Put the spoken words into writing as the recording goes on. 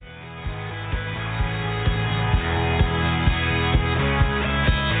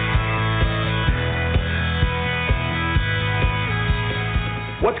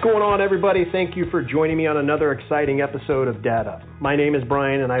What's going on, everybody? Thank you for joining me on another exciting episode of Dad Up. My name is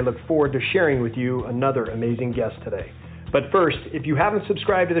Brian, and I look forward to sharing with you another amazing guest today. But first, if you haven't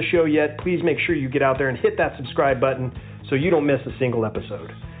subscribed to the show yet, please make sure you get out there and hit that subscribe button so you don't miss a single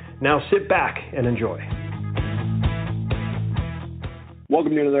episode. Now sit back and enjoy.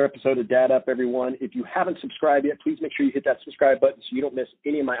 Welcome to another episode of Dad Up, everyone. If you haven't subscribed yet, please make sure you hit that subscribe button so you don't miss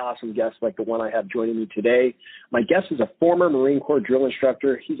any of my awesome guests like the one I have joining me today. My guest is a former Marine Corps drill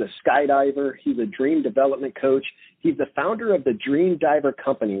instructor. He's a skydiver. He's a dream development coach. He's the founder of the Dream Diver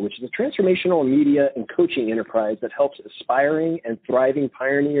Company, which is a transformational media and coaching enterprise that helps aspiring and thriving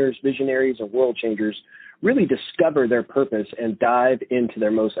pioneers, visionaries, and world changers really discover their purpose and dive into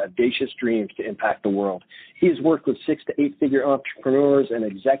their most audacious dreams to impact the world. He has worked with 6 to 8 figure entrepreneurs and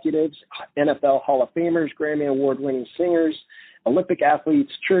executives, NFL Hall of Famers, Grammy Award-winning singers, Olympic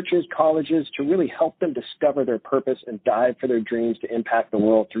athletes, churches, colleges, to really help them discover their purpose and dive for their dreams to impact the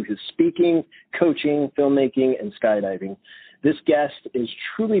world through his speaking, coaching, filmmaking, and skydiving. This guest is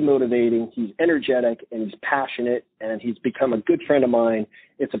truly motivating. He's energetic and he's passionate, and he's become a good friend of mine.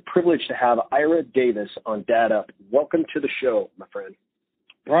 It's a privilege to have Ira Davis on Dad Up. Welcome to the show, my friend.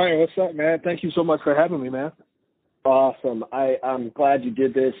 Brian, what's up, man? Thank you so much for having me, man. Awesome. I'm glad you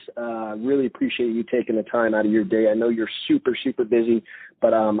did this. Really appreciate you taking the time out of your day. I know you're super, super busy,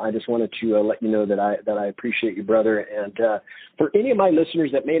 but I just wanted to let you know that I appreciate you, brother. And for any of my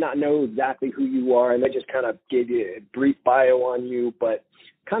listeners that may not know exactly who you are, and I just kind of gave you a brief bio on you, but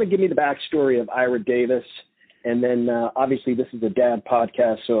kind of give me the backstory of Ira Davis. And then obviously this is a dad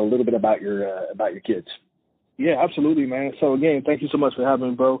podcast, so a little bit about your kids. Yeah, absolutely, man. So again, thank you so much for having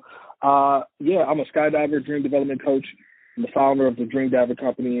me, bro. I'm a skydiver, dream development coach. I'm the founder of the Dream Diver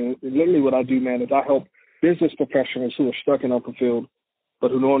Company. And literally what I do, man, is I help business professionals who are stuck and unfulfilled, but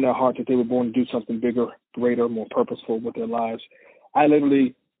who know in their heart that they were born to do something bigger, greater, more purposeful with their lives. I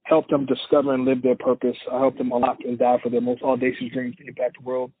literally help them discover and live their purpose. I help them unlock and die for their most audacious dreams to impact the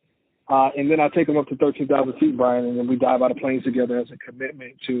world. And then I take them up to 13,000 feet, Brian, and then we dive out of planes together as a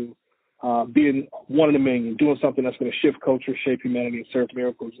commitment to being one in a million, doing something that's going to shift culture, shape humanity, and serve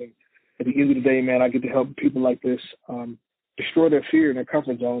miracles. And at the end of the day, man, I get to help people like this destroy their fear and their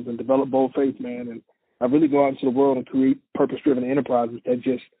comfort zones and develop bold faith, man. And I really go out into the world and create purpose-driven enterprises that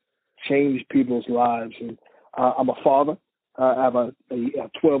just change people's lives. And I'm a father. I have a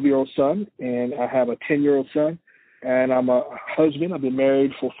 12-year-old son, and I have a 10-year-old son. And I'm a husband. I've been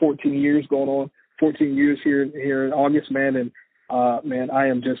married for 14 years, going on 14 years here in August, man. And man, I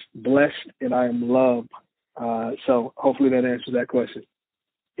am just blessed and I am loved. So hopefully that answers that question.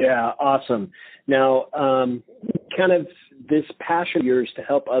 Yeah, awesome. Now, kind of this passion of yours to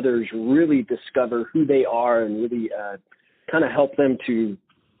help others really discover who they are and really kind of help them to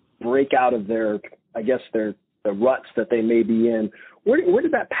break out of the ruts that they may be in. Where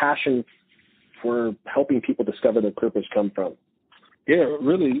did that passion for helping people discover their purpose come from? Yeah,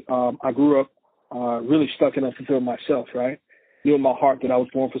 really, I grew up really stuck and unfulfilled myself, right? Knew in my heart that I was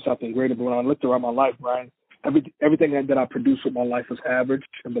born for something greater, but when I looked around my life, Brian, everything that I produced with my life was average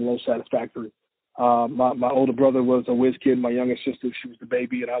and below satisfactory. My older brother was a whiz kid. My younger sister, she was the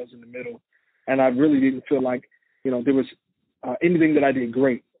baby, and I was in the middle. And I really didn't feel like, there was anything that I did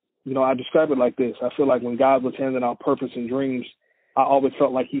great. I describe it like this. I feel like when God was handing out purpose and dreams, I always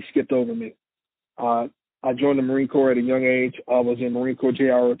felt like he skipped over me. I joined the Marine Corps at a young age. I was in Marine Corps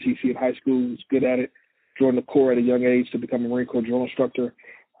JROTC in high school, was good at it. Joined the Corps at a young age to become a Marine Corps drill instructor,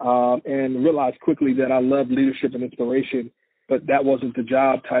 and realized quickly that I loved leadership and inspiration, but that wasn't the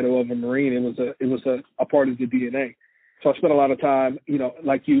job title of a Marine. It was a part of the DNA. So I spent a lot of time,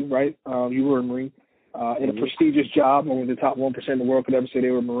 like you, right? You were a Marine in a prestigious job, only the top 1% in the world could ever say they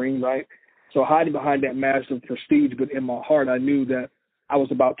were a Marine, right? So hiding behind that mask of prestige, but in my heart, I knew that I was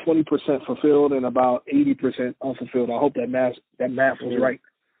about 20% fulfilled and about 80% unfulfilled. I hope that math was right.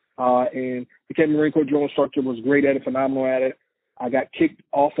 And became a Marine Corps drill instructor, was great at it, phenomenal at it. I got kicked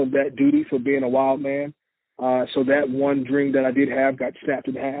off of that duty for being a wild man. So that one dream that I did have got snapped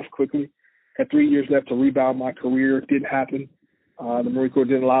in half quickly. Had 3 years left to rebound my career. It didn't happen. The Marine Corps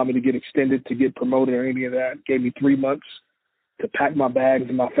didn't allow me to get extended, to get promoted or any of that. Gave me 3 months to pack my bags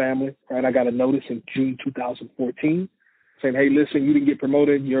and my family. Right? I got a notice in June 2014 saying, hey, listen, you didn't get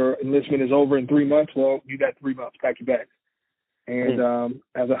promoted. Your enlistment is over in 3 months. Well, you got 3 months. Pack your bags. And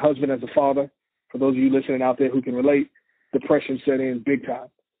as a husband, as a father, for those of you listening out there who can relate, depression set in big time.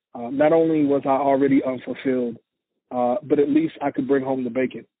 Not only was I already unfulfilled, but at least I could bring home the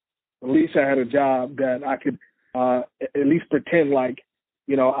bacon. At least I had a job that I could at least pretend like,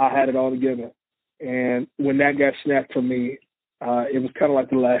 I had it all together. And when that got snapped from me, it was kind of like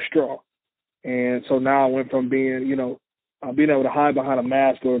the last straw. And so now I went from being, being able to hide behind a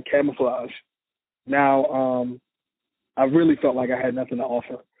mask or camouflage. Now, I really felt like I had nothing to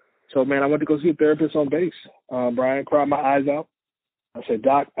offer. So, man, I went to go see a therapist on base. Brian, cried my eyes out. I said,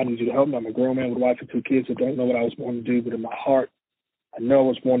 Doc, I need you to help me. I'm a grown man with a wife and 2 kids that don't know what I was born to do, but in my heart, I know I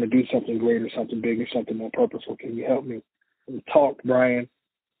was born to do something greater, something bigger, something more purposeful. Can you help me? And we talked, Brian.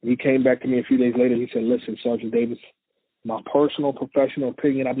 And he came back to me a few days later. He said, listen, Sergeant Davis, my personal, professional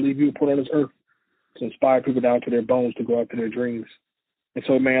opinion, I believe you were put on this earth to inspire people down to their bones to go after their dreams. And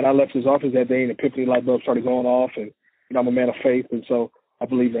so, man, I left his office that day and epiphany light bulb started going off. And, I'm a man of faith. And so I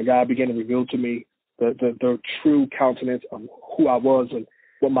believe that God began to reveal to me the true countenance of who I was and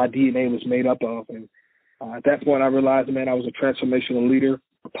what my DNA was made up of. And at that point, I realized, man, I was a transformational leader,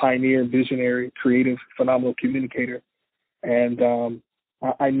 a pioneer, visionary, creative, phenomenal communicator. And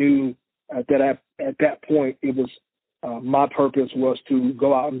I knew that at that point, it was my purpose was to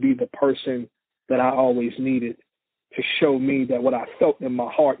go out and be the person that I always needed to show me that what I felt in my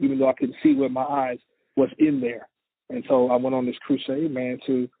heart, even though I couldn't see with my eyes, was in there. And so I went on this crusade, man,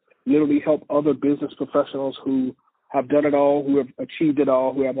 to literally help other business professionals who have done it all, who have achieved it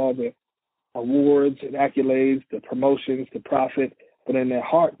all, who have all the awards and accolades, the promotions, the profit, but in their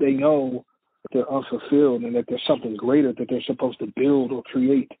heart they know that they're unfulfilled and that there's something greater that they're supposed to build or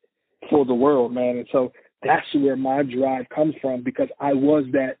create for the world, man. And so that's where my drive comes from, because I was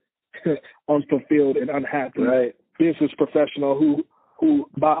that unfulfilled and unhappy business professional who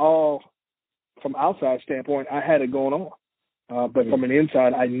by all, from outside standpoint, I had it going on. But from an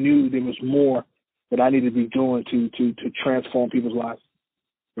inside, I knew there was more that I needed to be doing to transform people's lives.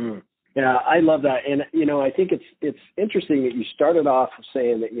 Yeah, I love that. And, I think it's interesting that you started off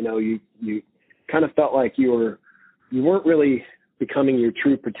saying that, you kind of felt like you weren't really becoming your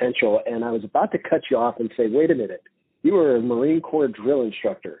true potential. And I was about to cut you off and say, wait a minute, you were a Marine Corps drill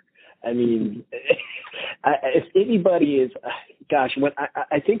instructor. I mean, if anybody is, gosh, when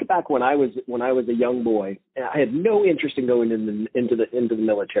I think back when I was a young boy, I had no interest in going into the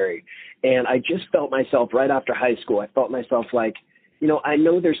military, and I just felt myself right after high school. I felt myself like, I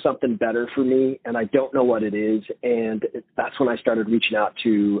know there's something better for me, and I don't know what it is, and that's when I started reaching out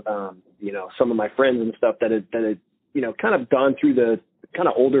to, some of my friends and stuff that had kind of gone through the kind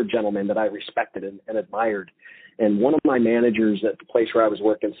of older gentlemen that I respected and admired. And one of my managers at the place where I was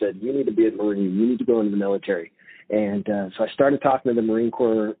working said, you need to be a Marine. You need to go into the military. And so I started talking to the Marine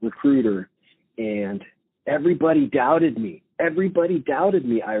Corps recruiter, and everybody doubted me.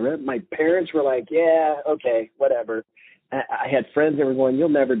 Ira. My parents were like, yeah, okay, whatever. I had friends that were going, you'll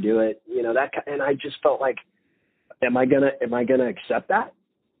never do it. And I just felt like, am I gonna accept that?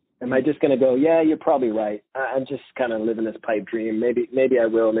 Am I just going to go, yeah, you're probably right. I'm just kind of living this pipe dream. Maybe I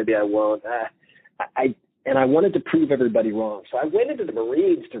will, maybe I won't. And I wanted to prove everybody wrong. So I went into the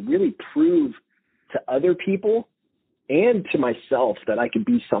Marines to really prove to other people and to myself that I could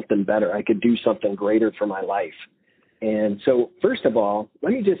be something better. I could do something greater for my life. And so first of all,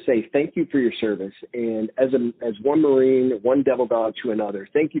 let me just say thank you for your service. And as one Marine, one devil dog to another,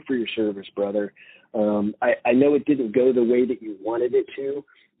 thank you for your service, brother. I know it didn't go the way that you wanted it to,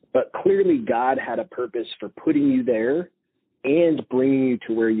 but clearly God had a purpose for putting you there and bringing you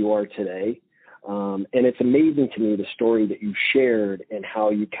to where you are today. And it's amazing to me the story that you shared and how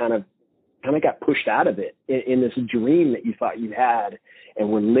you kind of got pushed out of it in this dream that you thought you had and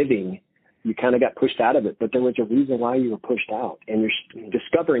were living. You kind of got pushed out of it, but there was a reason why you were pushed out, and you're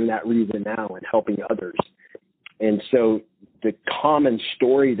discovering that reason now and helping others. And so the common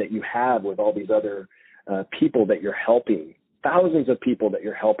story that you have with all these other people that you're helping, thousands of people that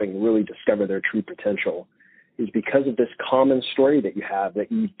you're helping really discover their true potential, is because of this common story that you have,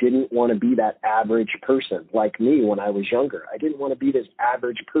 that you didn't want to be that average person like me when I was younger. I didn't want to be this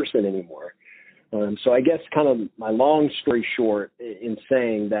average person anymore. So I guess kind of my long story short in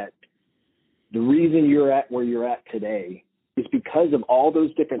saying that the reason you're at where you're at today is because of all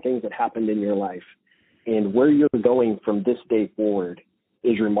those different things that happened in your life, and where you're going from this day forward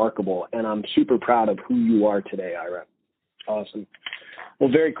is remarkable. And I'm super proud of who you are today, Ira. Awesome.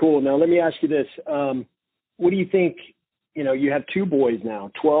 Well, very cool. Now, let me ask you this. What do you think? You have 2 boys now,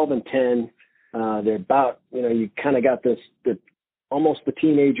 12 and 10. They're about, you kind of got almost the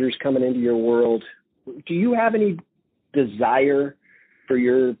teenagers coming into your world. Do you have any desire for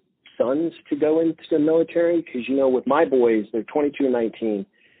your sons to go into the military? Because, with my boys, they're 22 and 19.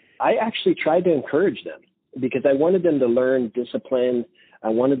 I actually tried to encourage them because I wanted them to learn discipline. I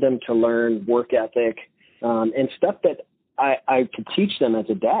wanted them to learn work ethic and stuff that I could teach them as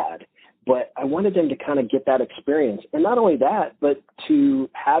a dad. But I wanted them to kind of get that experience. And not only that, but to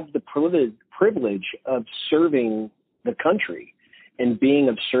have the privilege of serving the country and being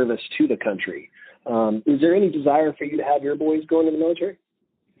of service to the country. Is there any desire for you to have your boys go into the military?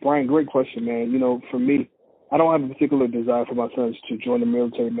 Brian, great question, man. For me, I don't have a particular desire for my sons to join the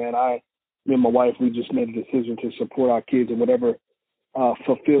military, man. Me and my wife, we just made a decision to support our kids and whatever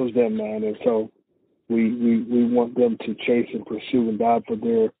fulfills them, man. And so we want them to chase and pursue and die for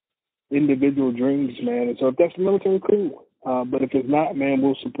their individual dreams, man. And so if that's the military, cool. But if it's not, man,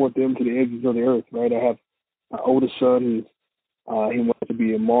 we'll support them to the edges of the earth, right? I have my oldest son. He wants to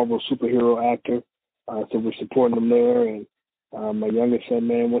be a Marvel superhero actor, so we're supporting him there. And my youngest son,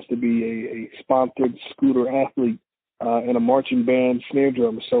 man, wants to be a sponsored scooter athlete and a marching band snare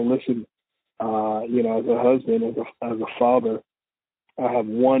drummer. So listen, as a husband, as a father, I have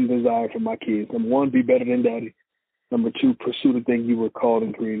one desire for my kids. Number one, be better than daddy. Number two, pursue the thing you were called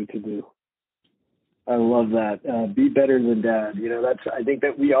and created to do. I love that. Be better than dad. I think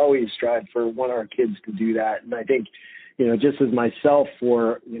that we always strive for one of our kids to do that. And I think, just as myself,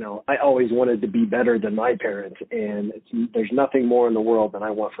 I always wanted to be better than my parents. And there's nothing more in the world than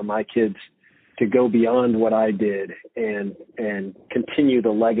I want for my kids to go beyond what I did and continue the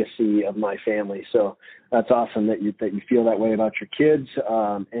legacy of my family. So that's awesome that you feel that way about your kids.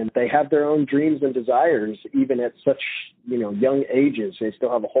 And they have their own dreams and desires, even at such, young ages. They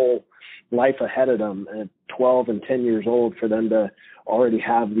still have a whole life ahead of them at 12 and 10 years old. For them to already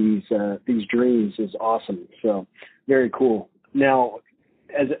have these dreams is awesome. So very cool. Now,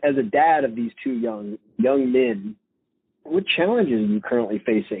 as a dad of these two young men, what challenges are you currently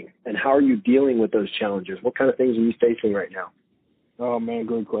facing, and how are you dealing with those challenges? What kind of things are you facing right now? Oh man,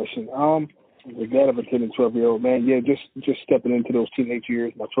 great question. The dad of a 10 and 12-year-old, man, yeah, just stepping into those teenage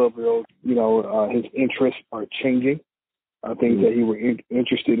years. My 12-year-old, his interests are changing. Things that he were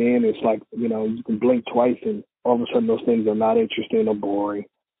interested in, it's like, you can blink twice and all of a sudden those things are not interesting or boring,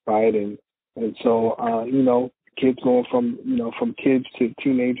 right? And so, kids going from kids to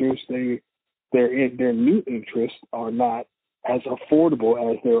teenagers, their new interests are not as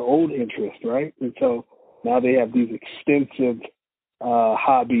affordable as their old interests, right? And so now they have these extensive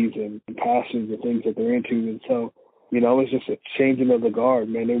hobbies and passions and things that they're into. And so, it's just a changing of the guard,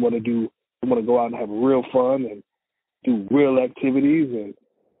 man. They want to go out and have real fun and do real activities.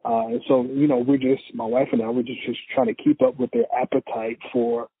 And so, my wife and I, we're just trying to keep up with their appetite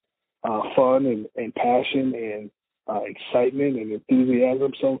for fun and passion and excitement and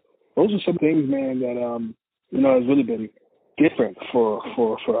enthusiasm. So those are some things, man, that, has really been different for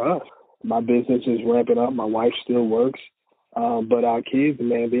us. My business is ramping up. My wife still works. But our kids,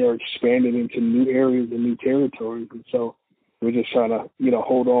 man, they are expanding into new areas and new territories. And so we're just trying to,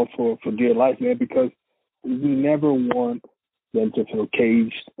 hold on for dear life, man, because we never want them to feel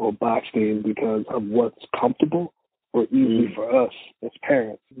caged or boxed in because of what's comfortable or easy for us as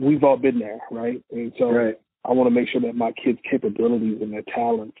parents. We've all been there, right? And so I want to make sure that my kids' capabilities and their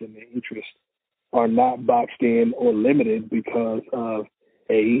talents and their interests are not boxed in or limited because of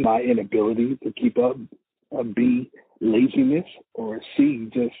A, my inability to keep up, B, laziness, or C,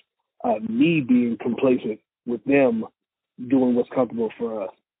 just me being complacent with them doing what's comfortable for us.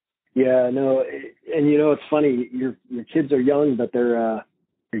 Yeah, no, and it's funny. Your kids are young, but they're,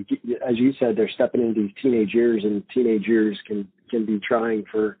 as you said, they're stepping into these teenage years, and teenage years can be trying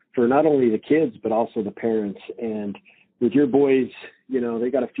for not only the kids but also the parents. And with your boys, they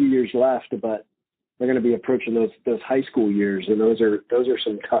got a few years left, but they're going to be approaching those high school years, and those are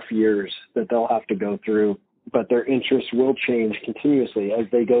some tough years that they'll have to go through. But their interests will change continuously as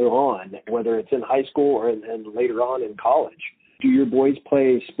they go on, whether it's in high school or and later on in college. Do your boys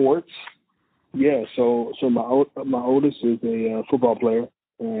play sports? Yeah, so my oldest is a football player,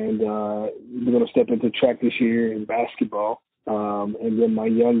 and we're going to step into track this year in basketball. And then my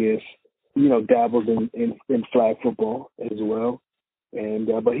youngest, dabbles in flag football as well. And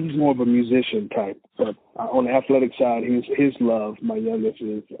but he's more of a musician type. But on the athletic side, his love, my youngest,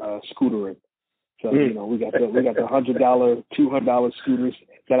 is scootering. So we got the $100, $200 scooters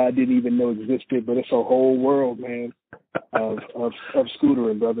that I didn't even know existed, but it's a whole world, man, of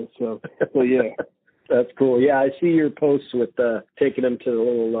scootering, brother. So yeah. That's cool. Yeah, I see your posts with taking them to the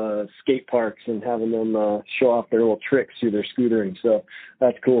little skate parks and having them show off their little tricks through their scootering. So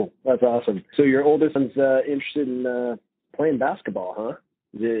that's cool. That's awesome. So your oldest one's interested in playing basketball, huh?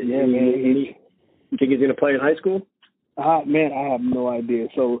 Yeah, man. You think he's going to play in high school? Man, I have no idea.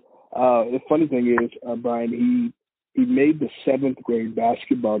 So the funny thing is, Brian, he made the 7th grade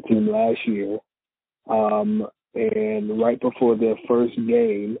basketball team last year, and right before their first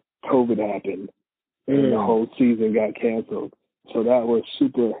game, COVID happened, and the whole season got canceled. So that was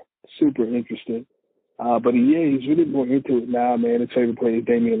super, super interesting. But he's really more into it now, man. His favorite player is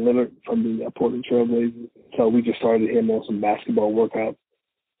Damian Lillard from the Portland Trail Blazers. So we just started him on some basketball workouts.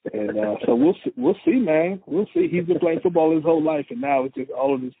 And so we'll see, man. We'll see. He's been playing football his whole life, and now it's just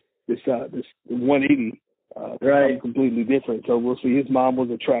all of this 180 right, completely different. So we'll see. His mom was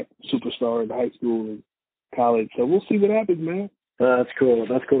a track superstar in high school and college, so we'll see what happens, man. That's cool.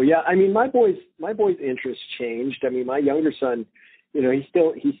 That's cool. Yeah, I mean, my boy's interests changed. I mean, my younger son, you know, he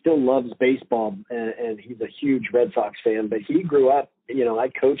still loves baseball, and he's a huge Red Sox fan. But he grew up, you know, I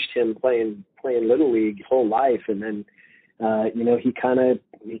coached him playing Little League his whole life, and then, you know, he kind of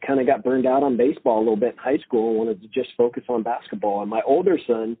got burned out on baseball a little bit in high school and wanted to just focus on basketball. And my older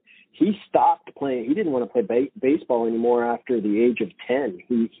son, he stopped playing. He didn't want to play baseball anymore after the age of 10.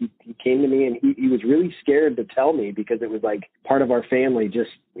 He came to me, and he was really scared to tell me because it was like part of our family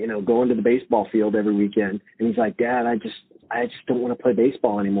just, you know, going to the baseball field every weekend. And he's like, Dad, I just don't want to play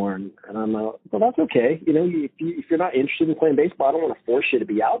baseball anymore. And I'm like, well, that's okay. You know, if you're not interested in playing baseball, I don't want to force you to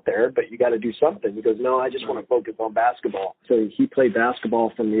be out there, but you got to do something. He goes, no, I just want to focus on basketball. So he played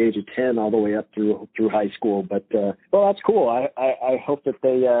basketball from the age of 10 all the way up through high school. But, well, that's cool. I hope that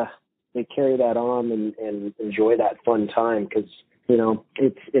they carry that on and enjoy that fun time because, you know,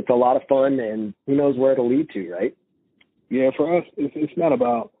 it's a lot of fun and who knows where it'll lead to, right? Yeah, for us, it's not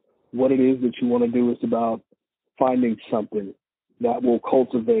about what it is that you want to do. It's about finding something that will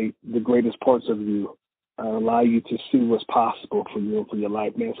cultivate the greatest parts of you and allow you to see what's possible for you and for your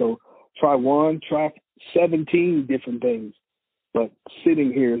life, man. So try 17 different things, but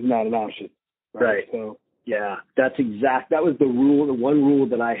sitting here is not an option. Right. So yeah, that was the one rule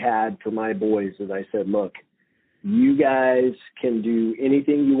that I had for my boys is I said, look, you guys can do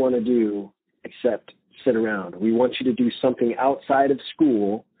anything you want to do except sit around. We want you to do something outside of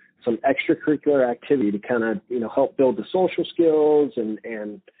school, some extracurricular activity to kind of, you know, help build the social skills and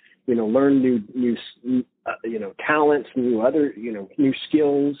you know, learn new you know, talents, new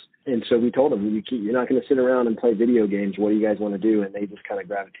skills. And so we told them, you're not going to sit around and play video games. What do you guys want to do? And they just kind of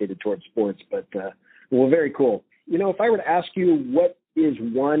gravitated towards sports. But, well, very cool. You know, if I were to ask you what is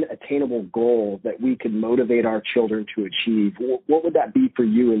one attainable goal that we could motivate our children to achieve, what would that be for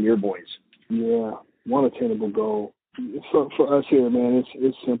you and your boys? Yeah, one attainable goal. For us here, man,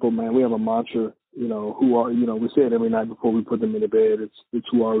 it's simple, man. We have a mantra, you know, we say it every night before we put them in the bed. It's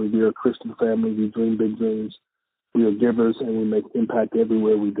who are we? We're a Christian family. We dream big dreams. We are givers, and we make impact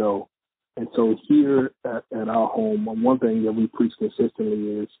everywhere we go. And so here at our home, one thing that we preach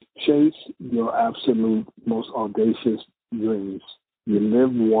consistently is chase your absolute most audacious dreams. You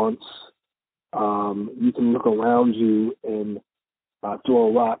live once. You can look around you and throw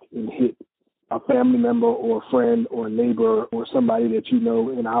a rock and hit a family member or a friend or a neighbor or somebody that you know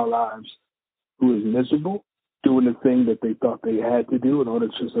in our lives who is miserable, doing the thing that they thought they had to do in order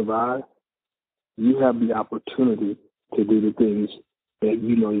to survive. You have the opportunity to do the things that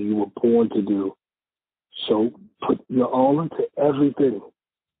you know you were born to do. So put your all into everything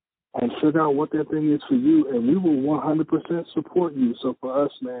and figure out what that thing is for you, and we will 100% support you. So for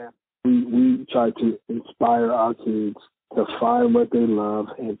us, man, we try to inspire our kids to find what they love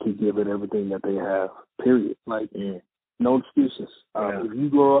and to give it everything that they have, period. Like, no excuses. If you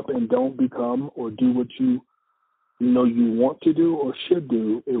grow up and don't become or do what you know you want to do or should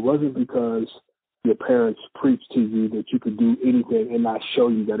do, it wasn't because your parents preached to you that you could do anything and not show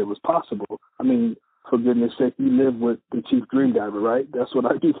you that it was possible. I mean, for goodness sake, you live with the chief dream diver, right? That's what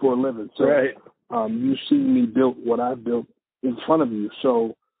I do for a living. So right. You see me built what I built in front of you.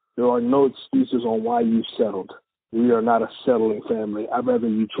 So there are no excuses on why you settled. We are not a settling family. I'd rather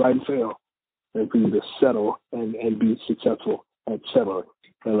you try and fail than for you to settle and be successful at settling.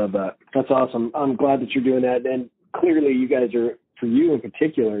 I love that. That's awesome. I'm glad that you're doing that. And clearly you guys are, for you in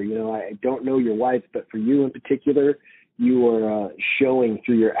particular, you know, I don't know your wife, but for you in particular, you are showing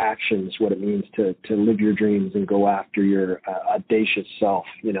through your actions what it means to live your dreams and go after your audacious self,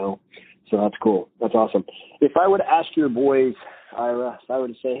 you know. So that's cool. That's awesome. If I were to ask your boys, Ira, if I were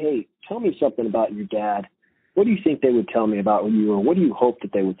to say, hey, tell me something about your dad, what do you think they would tell me about you, or what do you hope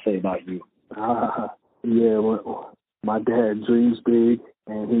that they would say about you? Yeah, well, my dad dreams big,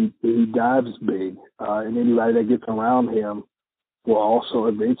 and he dives big. And anybody that gets around him will also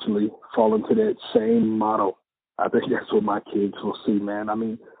eventually fall into that same model. I think that's what my kids will see, man. I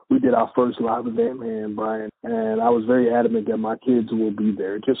mean, we did our first live event, man, Brian, and I was very adamant that my kids will be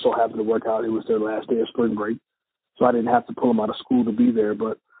there. It just so happened to work out. It was their last day of spring break, so I didn't have to pull them out of school to be there.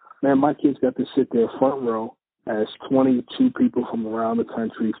 But, man, my kids got to sit there front row as 22 people from around the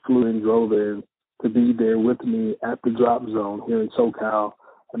country flew and drove in to be there with me at the drop zone here in SoCal.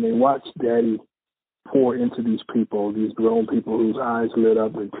 I mean, watch Daddy pour into these people, these grown people whose eyes lit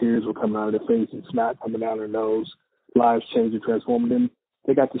up and tears were coming out of their faces, snot coming down their nose, lives changed and transformed. And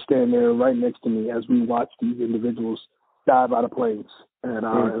they got to stand there right next to me as we watched these individuals dive out of planes at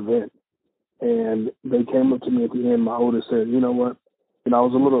our event. And they came up to me at the end. My oldest said, you know what? I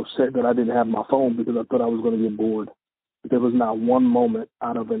was a little upset that I didn't have my phone because I thought I was going to get bored. But there was not one moment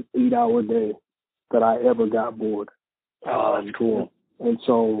out of an 8-hour day that I ever got bored. Oh, that's cool. And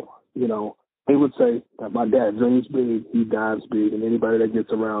so, they would say that my dad dreams big, he dives big, and anybody that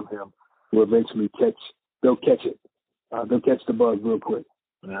gets around him will eventually they'll catch it. They'll catch the bug real quick.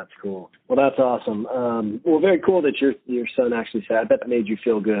 That's cool. Well, that's awesome. Well, very cool that your son actually said. I bet that made you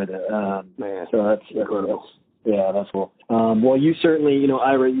feel good. Man, so that's incredible. Yeah, that's cool. Well, you certainly,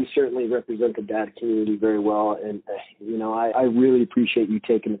 Ira, you certainly represent the dad community very well, and I really appreciate you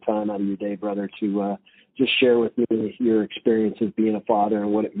taking the time out of your day, brother, to just share with me your experience of being a father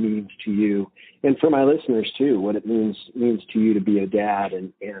and what it means to you, and for my listeners too, what it means to you to be a dad.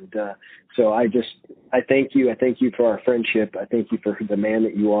 And so I thank you. I thank you for our friendship. I thank you for the man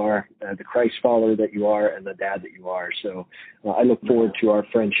that you are, the Christ follower that you are, and the dad that you are. So I look forward to our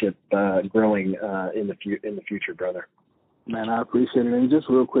friendship growing in the future, brother. Man, I appreciate it. And just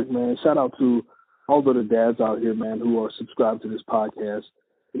real quick, man, shout out to all of the dads out here, man, who are subscribed to this podcast.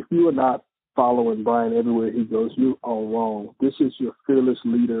 If you are not following Brian everywhere he goes, you are wrong. This is your fearless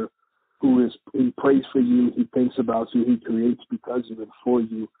leader he prays for you, he thinks about you, he creates because of it for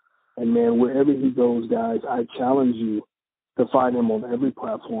you. And man, wherever he goes, guys, I challenge you to find him on every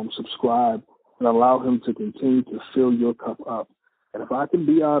platform, subscribe, and allow him to continue to fill your cup up. And if I can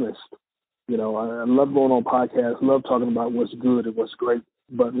be honest, I love going on podcasts, love talking about what's good and what's great.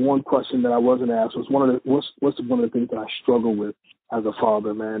 But one question that I wasn't asked was what's one of the things that I struggle with as a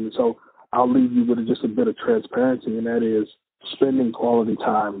father, man. And so I'll leave you with just a bit of transparency, and that is spending quality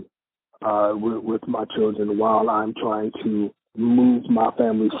time with my children while I'm trying to move my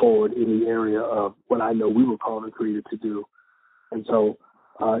family forward in the area of what I know we were called and created to do. And so,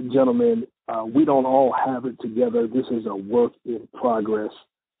 gentlemen, we don't all have it together. This is a work in progress.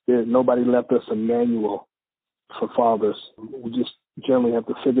 Nobody left us a manual for fathers. We just generally have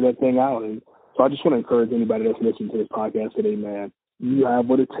to figure that thing out. And so I just want to encourage anybody that's listening to this podcast today, man, you have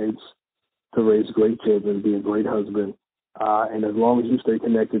what it takes to raise great children, be a great husband. And as long as you stay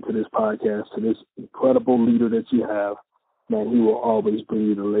connected to this podcast, to this incredible leader that you have, man, he will always bring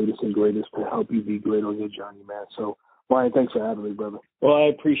you the latest and greatest to help you be great on your journey, man. So, Brian, thanks for having me, brother. Well, I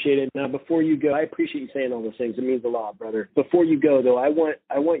appreciate it. Now, before you go, I appreciate you saying all those things. It means a lot, brother. Before you go, though, I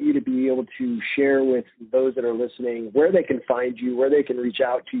want you to be able to share with those that are listening where they can find you, where they can reach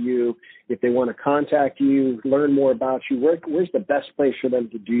out to you, if they want to contact you, learn more about you. Where's the best place for them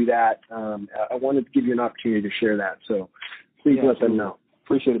to do that? I wanted to give you an opportunity to share that. So please let them know.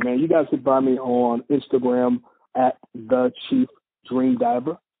 Appreciate it, man. You guys can find me on Instagram at The Chief Dream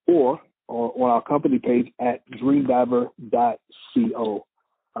Diver, or on our company page at dreamdiver.co.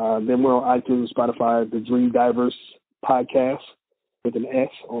 Then we're on iTunes and Spotify, the Dream Divers Podcast with an S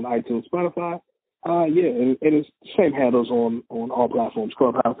on iTunes, Spotify. And it's the same handles on all platforms,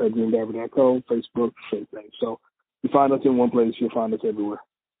 Clubhouse at dreamdiver.co, Facebook, same thing. So you find us in one place, you'll find us everywhere.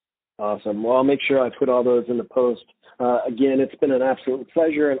 Awesome. Well, I'll make sure I put all those in the post. Again, it's been an absolute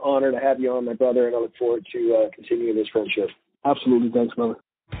pleasure and honor to have you on, my brother, and I look forward to continuing this friendship. Absolutely. Thanks, brother.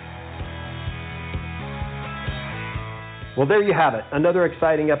 Well, there you have it. Another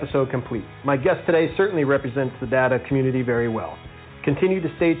exciting episode complete. My guest today certainly represents the data community very well. Continue to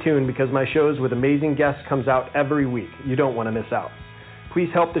stay tuned because my shows with amazing guests comes out every week. You don't want to miss out. Please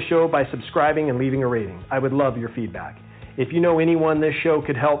help the show by subscribing and leaving a rating. I would love your feedback. If you know anyone this show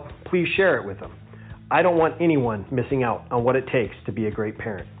could help, please share it with them. I don't want anyone missing out on what it takes to be a great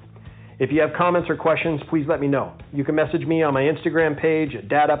parent. If you have comments or questions, please let me know. You can message me on my Instagram page at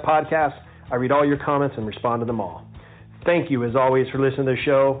Dad Up Podcast. I read all your comments and respond to them all. Thank you, as always, for listening to the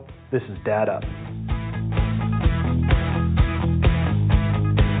show. This is Dad Up.